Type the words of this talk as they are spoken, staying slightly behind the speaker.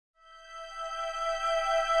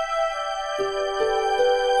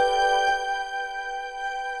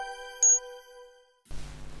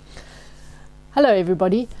Hello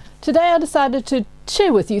everybody. Today I decided to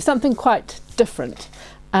share with you something quite different.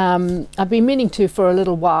 I've been meaning to for a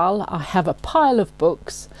little while. I have a pile of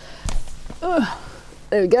books. There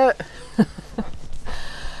we go.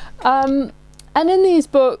 And in these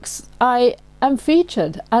books I am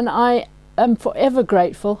featured and I am forever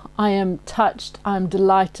grateful. I am touched, I'm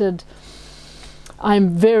delighted,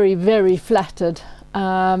 I'm very, very flattered.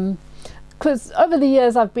 Because over the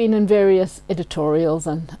years I've been in various editorials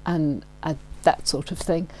and that sort of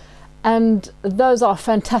thing, and those are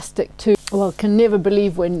fantastic too. Well, can never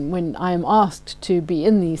believe when I am asked to be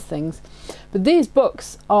in these things, but these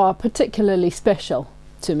books are particularly special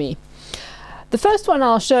to me. The first one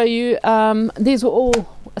I'll show you, these were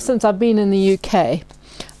all since I've been in the UK.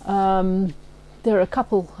 There are a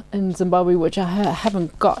couple in Zimbabwe which I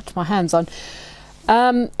haven't got my hands on.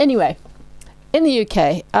 Anyway, in the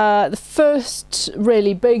UK, the first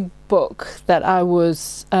really big book that I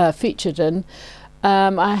was featured in,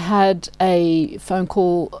 I had a phone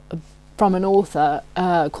call from an author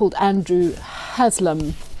called Andrew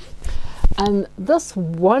Haslam, and this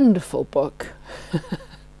wonderful book,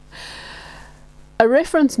 a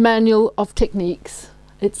reference manual of techniques.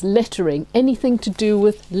 It's lettering, anything to do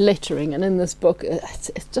with lettering, and in this book it's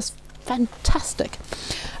just fantastic.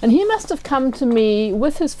 And he must have come to me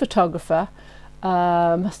with his photographer,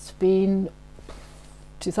 must have been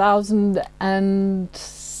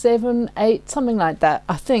 2007, 8, something like that,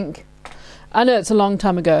 I think. I know it's a long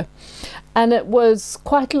time ago, and it was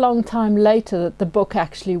quite a long time later that the book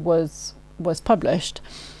actually was published.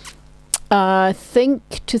 I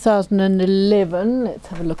think 2011. Let's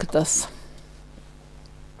have a look at this.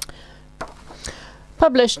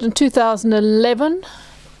 Published in 2011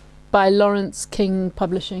 by Lawrence King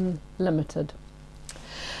Publishing Limited.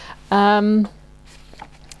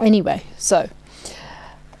 Anyway, so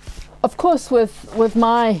of course with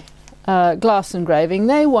my glass engraving,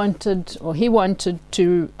 he wanted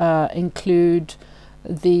to include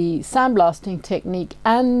the sandblasting technique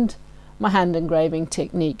and my hand engraving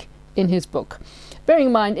technique in his book. Bearing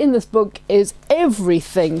in mind, in this book is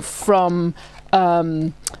everything from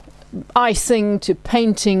icing to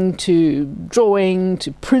painting to drawing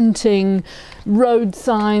to printing, road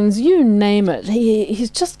signs, you name it. He's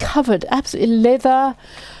just covered absolutely, leather,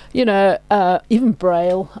 you know, even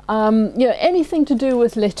braille, you know, anything to do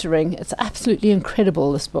with lettering. It's absolutely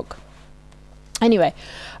incredible, this book. Anyway,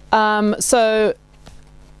 so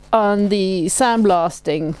on the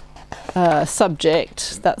sandblasting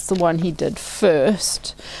subject, that's the one he did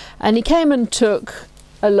first, and he came and took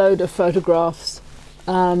a load of photographs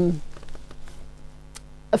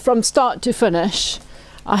from start to finish.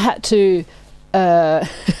 I had to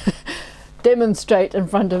demonstrate in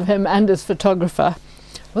front of him and his photographer.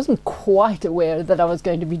 I wasn't quite aware that I was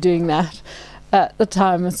going to be doing that at the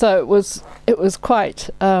time, so it was quite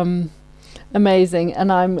amazing,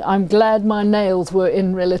 and I'm glad my nails were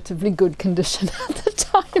in relatively good condition at the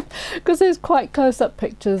time, because there's quite close-up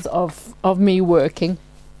pictures of me working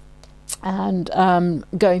and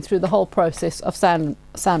going through the whole process of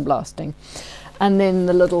sandblasting, and then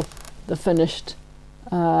the finished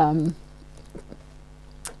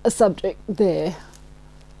subject there.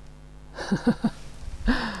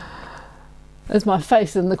 There's my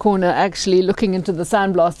face in the corner actually looking into the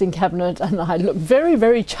sandblasting cabinet, and I look very,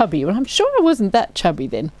 very chubby. Well, I'm sure I wasn't that chubby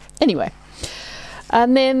then. Anyway,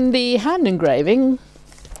 and then the hand engraving,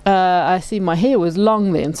 I see my hair was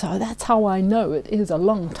long then, so that's how I know it is a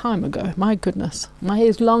long time ago. My goodness, my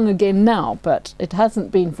hair's long again now, but it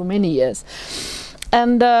hasn't been for many years.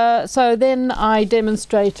 And so then I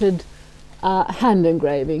demonstrated hand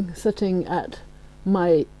engraving, sitting at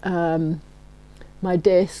my my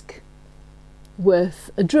desk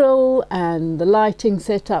with a drill and the lighting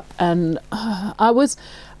set up, and I was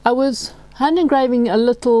hand engraving a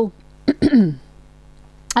little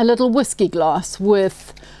a little whiskey glass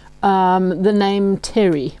with the name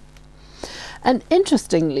Terry. And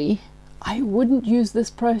interestingly, I wouldn't use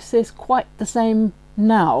this process quite the same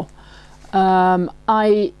now. What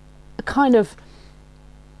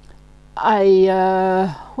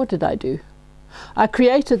did I do? I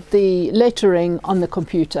created the lettering on the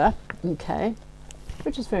computer, okay,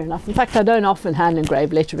 which is fair enough. In fact, I don't often hand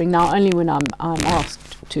engrave lettering now, only when I'm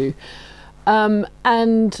asked to.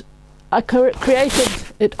 And I created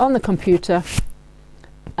it on the computer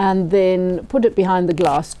and then put it behind the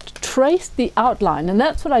glass, traced the outline, and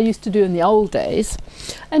that's what I used to do in the old days.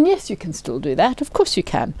 And yes, you can still do that, of course you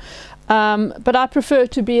can. But I prefer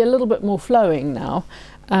to be a little bit more flowing now.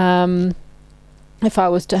 If I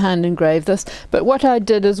was to hand engrave this. But what I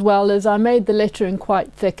did as well is I made the lettering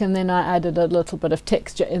quite thick, and then I added a little bit of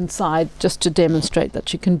texture inside just to demonstrate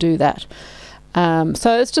that you can do that.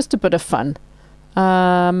 So it's just a bit of fun.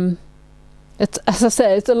 It's, as I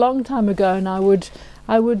say, it's a long time ago, and I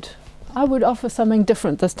would offer something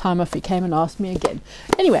different this time if he came and asked me again.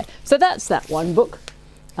 Anyway, so that's that one book.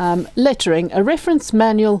 Lettering, a reference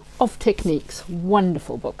manual of techniques.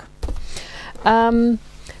 Wonderful book. Then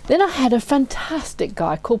I had a fantastic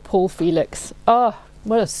guy called Paul Felix. Oh,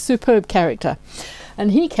 what a superb character.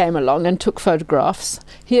 And he came along and took photographs.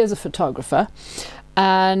 He is a photographer.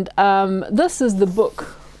 And this is the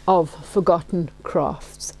book of forgotten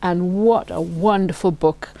crafts. And what a wonderful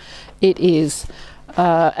book it is.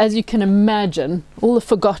 As you can imagine, all the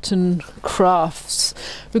forgotten crafts.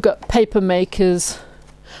 We've got paper makers.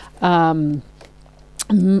 What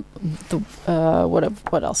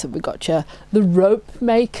else have we got here? The rope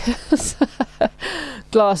makers.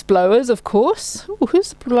 Glass blowers, of course. Ooh, who's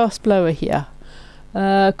the glass blower here?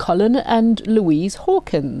 Colin and Louise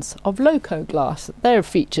Hawkins of Loco Glass. They're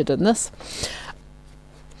featured in this.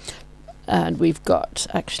 And we've got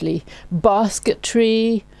actually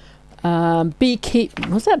basketry,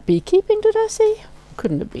 beekeeping. Was that beekeeping, did I see?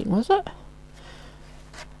 Couldn't have been, was it?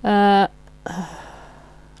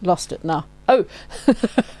 Lost it now. Oh,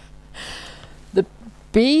 the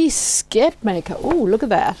bee skep maker. Oh, look at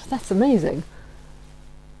that. That's amazing.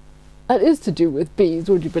 That is to do with bees,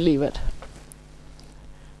 would you believe it?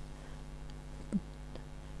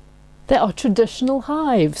 There are traditional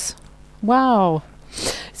hives. Wow.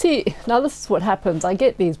 See, now this is what happens. I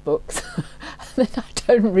get these books and then I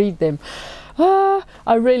don't read them.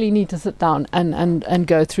 I really need to sit down and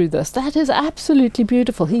go through this. That is absolutely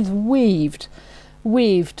beautiful. He's weaved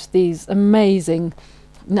these amazing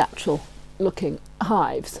natural looking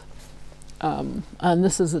hives. And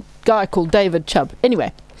this is a guy called David Chubb.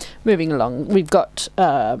 Anyway, moving along, we've got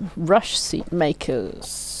rush seat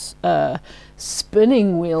makers,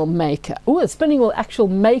 spinning wheel maker. Oh, a spinning wheel actual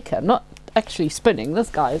maker, not actually spinning. This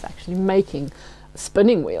guy is actually making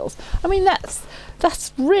spinning wheels. I mean,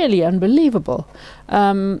 that's really unbelievable.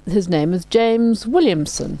 His name is James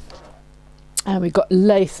Williamson. And we've got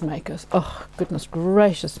lace makers. Oh, goodness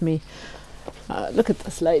gracious me. Look at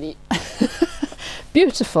this lady.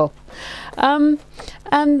 Beautiful. And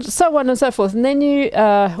so on and so forth. And then you,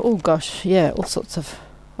 oh gosh, yeah, all sorts of,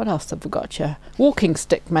 what else have we got here? Walking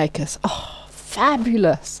stick makers. Oh,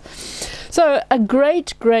 fabulous. So a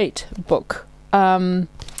great book. And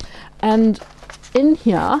in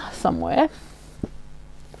here somewhere,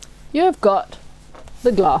 you have got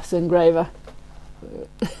the glass engraver.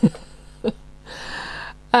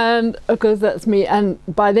 And of course that's me, and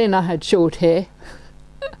by then I had short hair.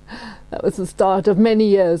 That was the start of many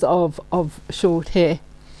years of short hair.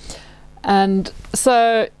 And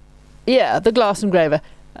so yeah, the glass engraver.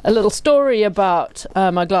 A little story about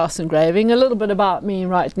my glass engraving, a little bit about me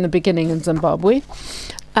right in the beginning in Zimbabwe,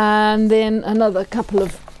 and then another couple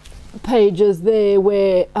of pages there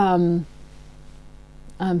where I'm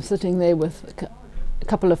sitting there with a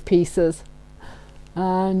couple of pieces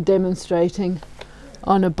and demonstrating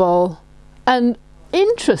on a bowl. And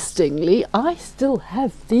interestingly, I still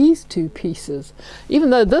have these two pieces, even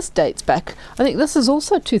though this dates back. I think this is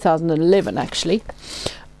also 2011 actually,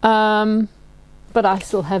 but I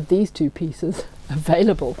still have these two pieces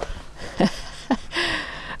available.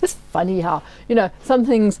 It's funny how, you know, some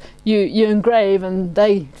things you engrave and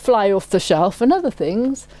they fly off the shelf, and other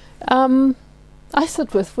things I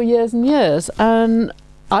sit with for years and years, and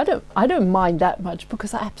I don't mind that much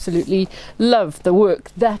because I absolutely love the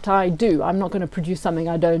work that I do. I'm not going to produce something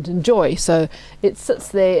I don't enjoy, so it sits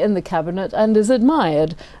there in the cabinet and is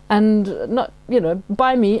admired, and not, you know,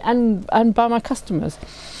 by me and by my customers.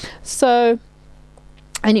 So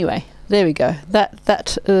anyway, there we go.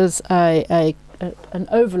 That is an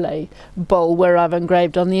overlay bowl where I've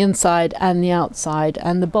engraved on the inside and the outside,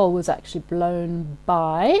 and the bowl was actually blown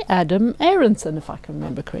by Adam Aronson, if I can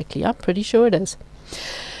remember correctly. I'm pretty sure it is.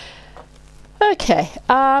 Okay,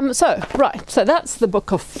 so that's the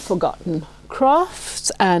book of forgotten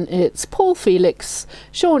crafts, and it's Paul Felix,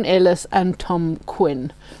 Sean Ellis and Tom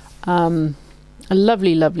Quinn. A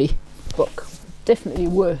lovely book, definitely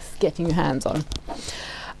worth getting your hands on.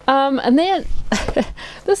 And then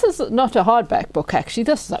this is not a hardback book actually.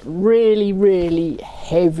 This is a really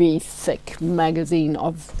heavy, thick magazine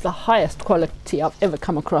of the highest quality I've ever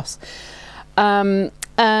come across. And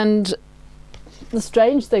the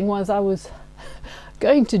strange thing was, I was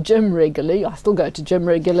going to gym regularly. I still go to gym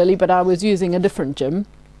regularly, but I was using a different gym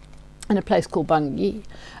in a place called Bungie,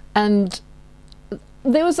 and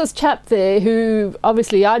there was this chap there who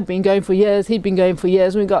obviously I'd been going for years, he'd been going for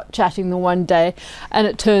years, and we got chatting the one day, and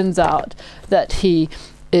it turns out that he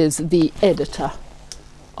is the editor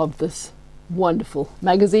of this wonderful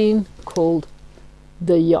magazine called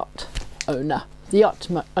the yacht owner,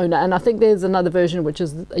 and I think there's another version which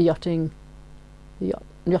is a yachting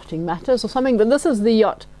matters or something, but this is the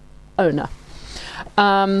yacht owner.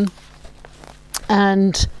 And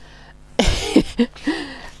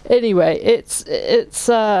anyway, it's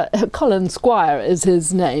Colin Squire is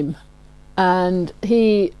his name, and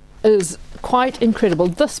he is quite incredible.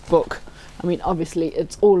 This book, I mean, obviously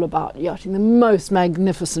it's all about yachting, the most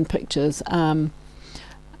magnificent pictures, and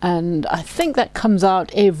I think that comes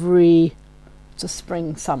out every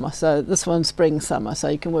spring summer, so this one's spring summer, so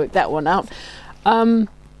you can work that one out. And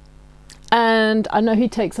I know he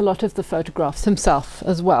takes a lot of the photographs himself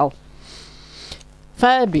as well.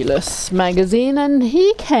 Fabulous magazine, and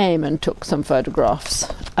he came and took some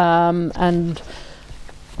photographs, and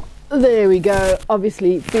there we go,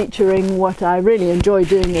 obviously featuring what I really enjoy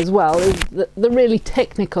doing as well is the really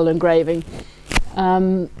technical engraving.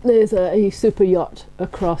 There's a super yacht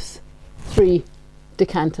across 3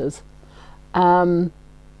 decanters, and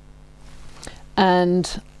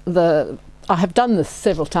I have done this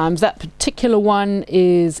several times. That particular one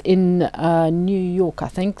is in New York, I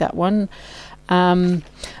think, that one. And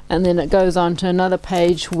then it goes on to another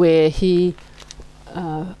page where he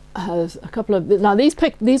has a couple of... Now these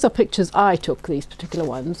are pictures I took, these particular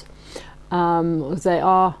ones.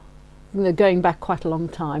 They're going back quite a long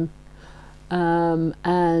time.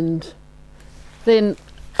 And then,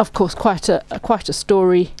 of course, quite a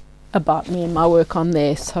story about me and my work on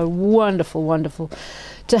there. So wonderful, wonderful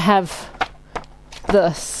to have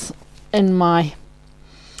this on my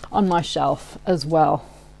shelf as well.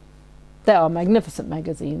 They are magnificent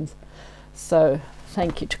magazines, so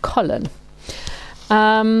thank you to Colin.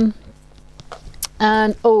 And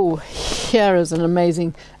oh, here is an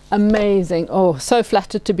amazing, oh, so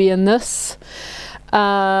flattered to be in this.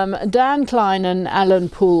 Dan Klein and Alan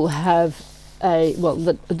Poole have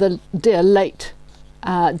the dear late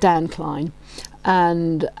Dan Klein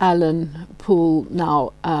and Alan Poole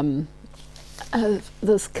now have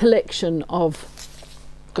this collection of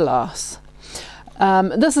glass.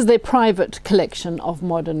 This is their private collection of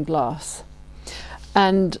modern glass,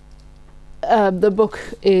 and the book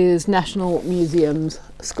is National Museums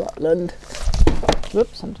Scotland.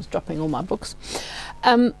 Whoops, I'm just dropping all my books.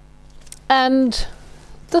 And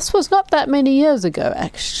this was not that many years ago,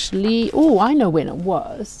 actually. Oh, I know when it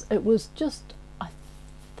was. It was just,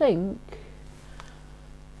 I'm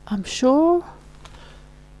sure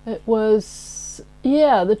it was,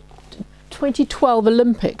 yeah, the 2012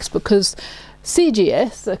 Olympics, because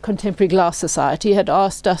CGS, the Contemporary Glass Society, had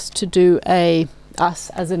asked us to do us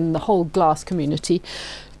as in the whole glass community,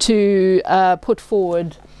 to put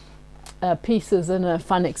forward pieces in a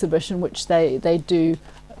fun exhibition, which they do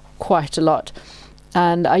quite a lot,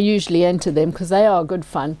 and I usually enter them because they are good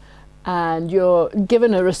fun, and you're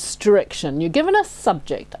given a restriction, you're given a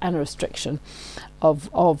subject and a restriction of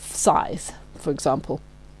size, for example.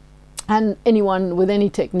 And anyone with any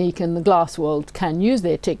technique in the glass world can use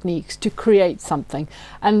their techniques to create something.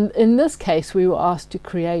 And in this case, we were asked to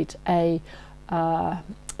create a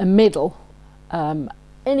medal,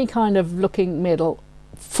 any kind of looking medal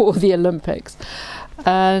for the Olympics.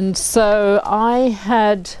 And so I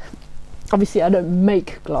had, obviously I don't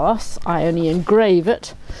make glass, I only engrave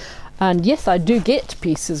it. And yes, I do get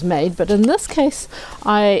pieces made, but in this case,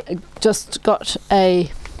 I just got a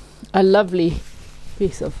lovely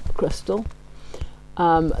piece of crystal.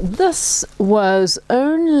 This was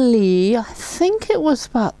only, I think it was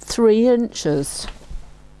about 3 inches.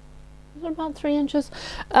 Was it about 3 inches?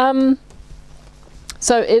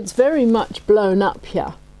 So it's very much blown up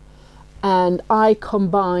here. And I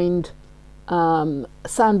combined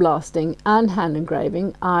sandblasting and hand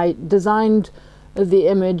engraving. I designed the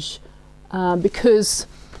image because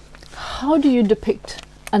how do you depict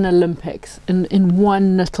an Olympics in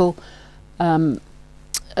one little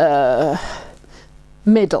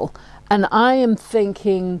medal? And I am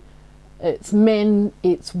thinking it's men,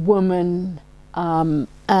 it's women,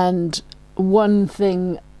 and one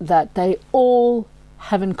thing that they all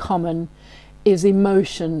have in common is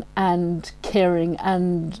emotion and caring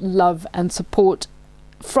and love and support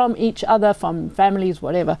from each other, from families,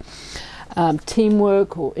 whatever,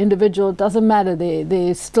 teamwork or individual, doesn't matter.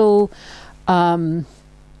 There's still that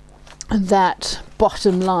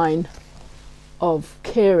bottom line of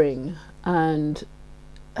caring, and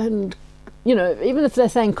you know, even if they're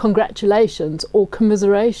saying congratulations or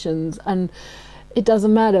commiserations, and it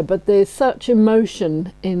doesn't matter, but there's such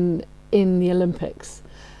emotion in the Olympics.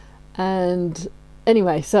 And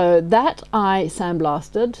anyway, so that I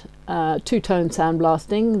sandblasted, two-tone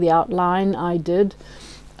sandblasting. The outline I did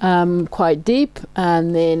quite deep,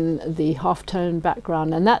 and then the half-tone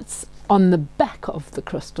background, and that's on the back of the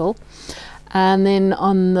crystal. And then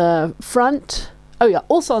on the front, oh yeah,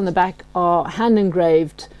 also on the back are hand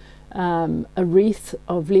engraved a wreath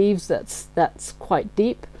of leaves that's quite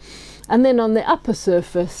deep. And then on the upper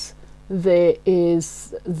surface there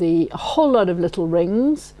is a whole lot of little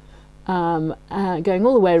rings going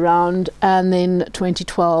all the way around, and then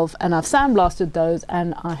 2012, and I've sandblasted those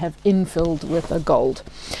and I have infilled with a gold.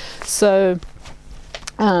 So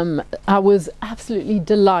I was absolutely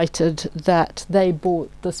delighted that they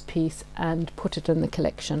bought this piece and put it in the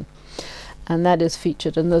collection, and that is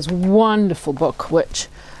featured in this wonderful book, which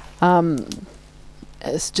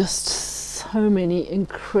is just so many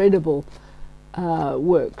incredible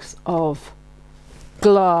works of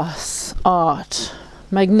glass art.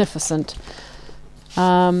 Magnificent.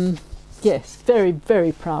 Yes, very,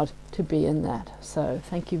 very proud to be in that. So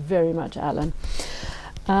thank you very much, Alan.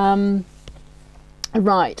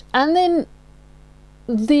 Right, and then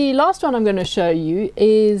the last one I'm going to show you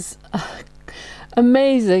is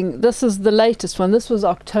amazing. This is the latest one. This was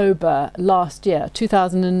October last year,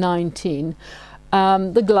 2019.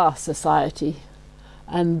 The Glass Society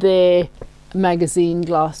and their magazine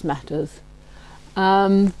Glass Matters.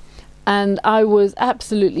 And I was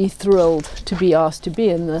absolutely thrilled to be asked to be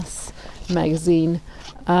in this magazine.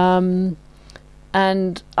 And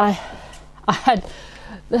I had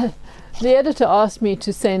the editor asked me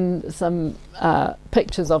to send some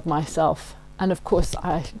pictures of myself, and of course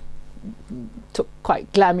I took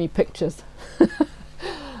quite glammy pictures.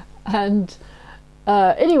 And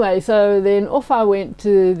anyway, so then off I went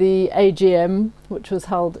to the AGM, which was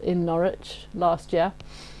held in Norwich last year,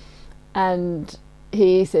 and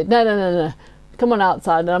he said, no, come on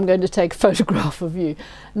outside and I'm going to take a photograph of you.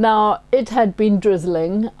 Now, it had been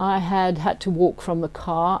drizzling. I had to walk from the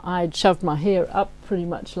car. I'd shoved my hair up pretty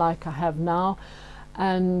much like I have now.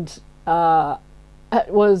 And it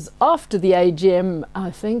was after the AGM, I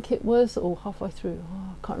think it was, or halfway through.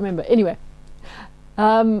 Oh, I can't remember. Anyway,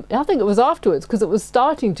 I think it was afterwards, because it was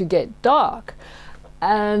starting to get dark.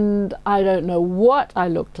 And I don't know what I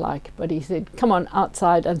looked like, but he said, come on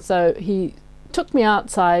outside. And so he took me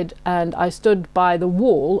outside, and I stood by the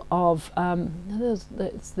wall of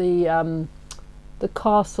it's the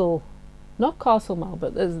castle, not Castle Mall,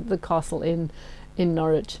 but there's the castle in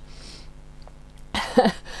Norwich.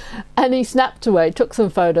 And he snapped away, took some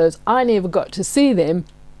photos. I never got to see them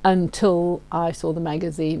until I saw the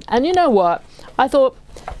magazine, and you know what, I thought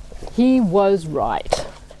he was right.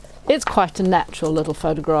 It's quite a natural little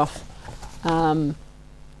photograph.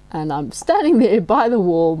 And I'm standing there by the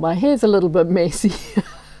wall, my hair's a little bit messy,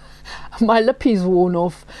 my lippy's worn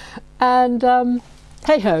off, and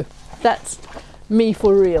hey ho, that's me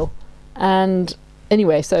for real. And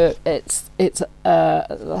anyway, so it's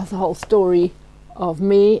the whole story of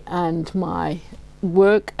me and my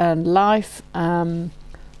work and life. The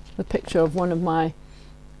picture of one of my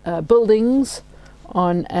buildings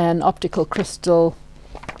on an optical crystal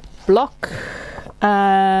block,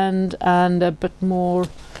 and a bit more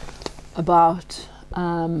about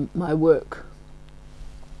my work.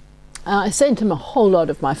 I sent him a whole lot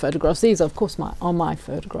of my photographs. These, of course, are my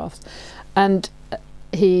photographs, and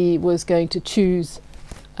he was going to choose.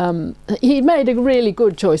 He made a really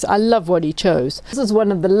good choice. I love what he chose. This is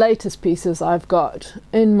one of the latest pieces I've got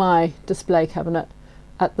in my display cabinet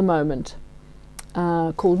at the moment,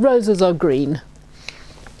 called Roses Are Green,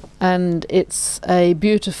 and it's a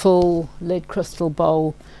beautiful lead crystal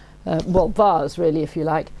bowl, well, vase really, if you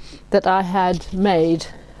like, that I had made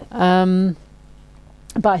by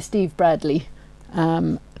Steve Bradley.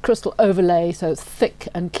 Crystal overlay, so it's thick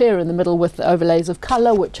and clear in the middle with the overlays of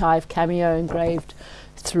colour, which I've cameo engraved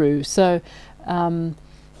through. So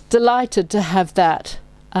delighted to have that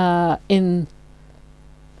in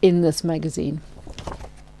this magazine.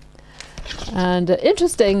 And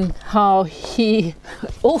interesting how he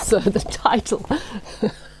also, the title,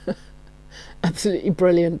 absolutely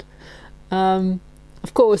brilliant.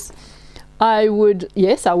 Of course, I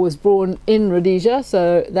was born in Rhodesia,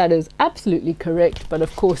 so that is absolutely correct, but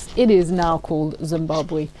of course it is now called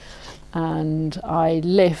Zimbabwe, and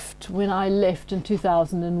when I left in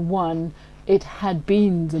 2001, it had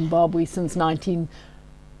been Zimbabwe since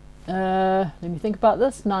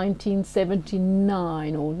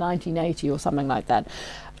 1979 or 1980 or something like that.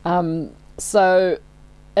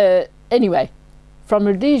 Anyway, from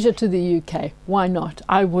Rhodesia to the UK, why not?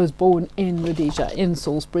 I was born in Rhodesia, in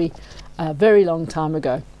Salisbury, a very long time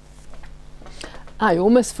ago. I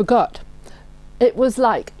almost forgot. It was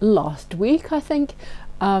like last week, I think.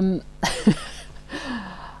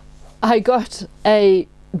 I got a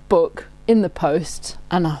book in the post,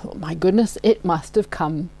 and I thought, my goodness, it must have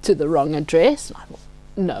come to the wrong address. I thought,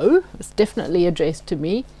 no, it's definitely addressed to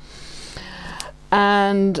me.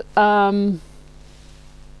 And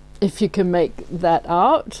if you can make that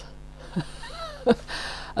out,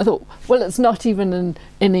 I thought, well, it's not even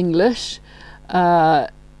in English. I'm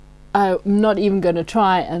not even going to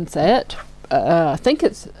try and say it. I think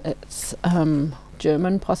it's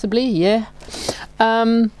German, possibly. Yeah.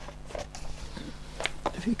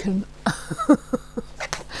 If you can,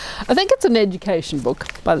 I think it's an education book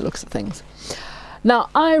by the looks of things. Now,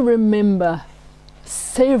 I remember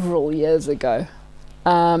several years ago,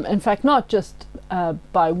 in fact, not just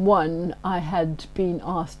by one, I had been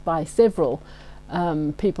asked by several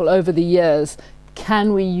people over the years,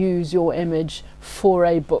 can we use your image for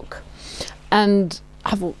a book? And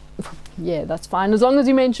I thought, yeah, that's fine. As long as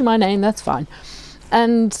you mention my name, that's fine.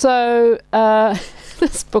 And so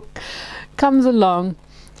this book comes along,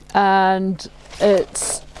 and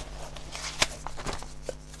it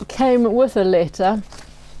came with a letter,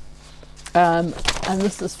 and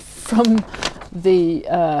this is from the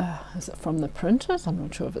is it from the printers? I'm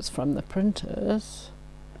not sure if it's from the printers.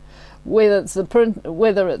 Whether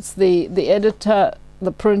it's the editor,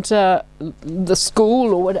 the printer, the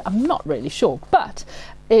school, or whatever, I'm not really sure. But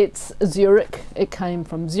it's Zurich. It came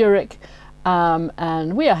from Zurich,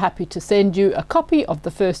 and we are happy to send you a copy of the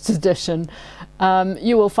first edition.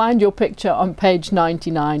 You will find your picture on page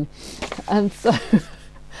 99, and so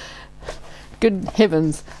good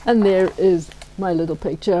heavens! And there is my little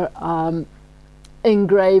picture,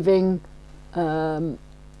 engraving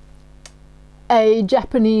a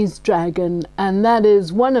Japanese dragon, and that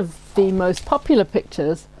is one of the most popular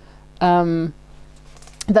pictures that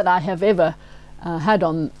I have ever had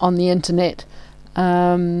on the internet.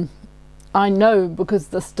 I know because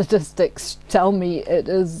the statistics tell me it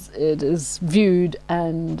is viewed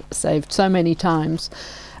and saved so many times,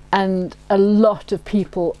 and a lot of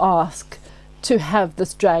people ask to have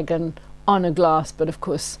this dragon on a glass, but of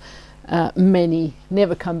course many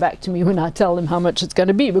never come back to me when I tell them how much it's going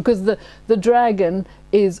to be, because the dragon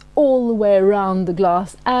is all the way around the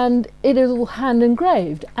glass and it is all hand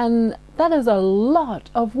engraved, and that is a lot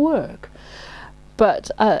of work.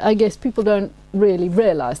 But I guess people don't really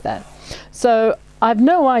realize that. So I've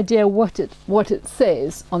no idea what it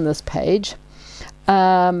says on this page,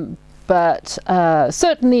 but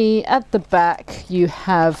certainly at the back you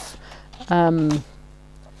have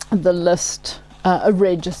the list, a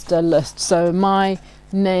register list. So my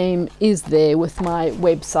name is there with my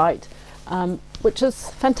website, which is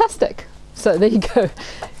fantastic. So there you go,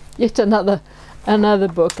 yet another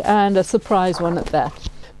book, and a surprise one at that.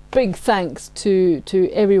 Big thanks to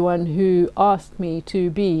everyone who asked me to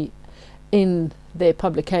be in their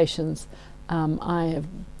publications. I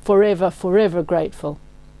am forever grateful.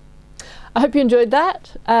 I hope you enjoyed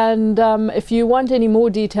that, and if you want any more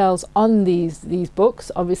details on these books,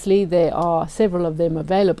 obviously there are several of them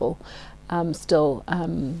available still,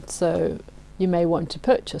 so you may want to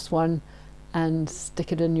purchase one and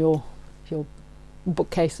stick it in your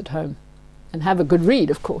bookcase at home and have a good read,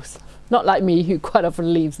 of course, not like me, who quite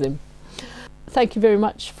often leaves them. Thank you very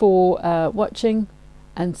much for watching,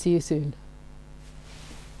 and see you soon.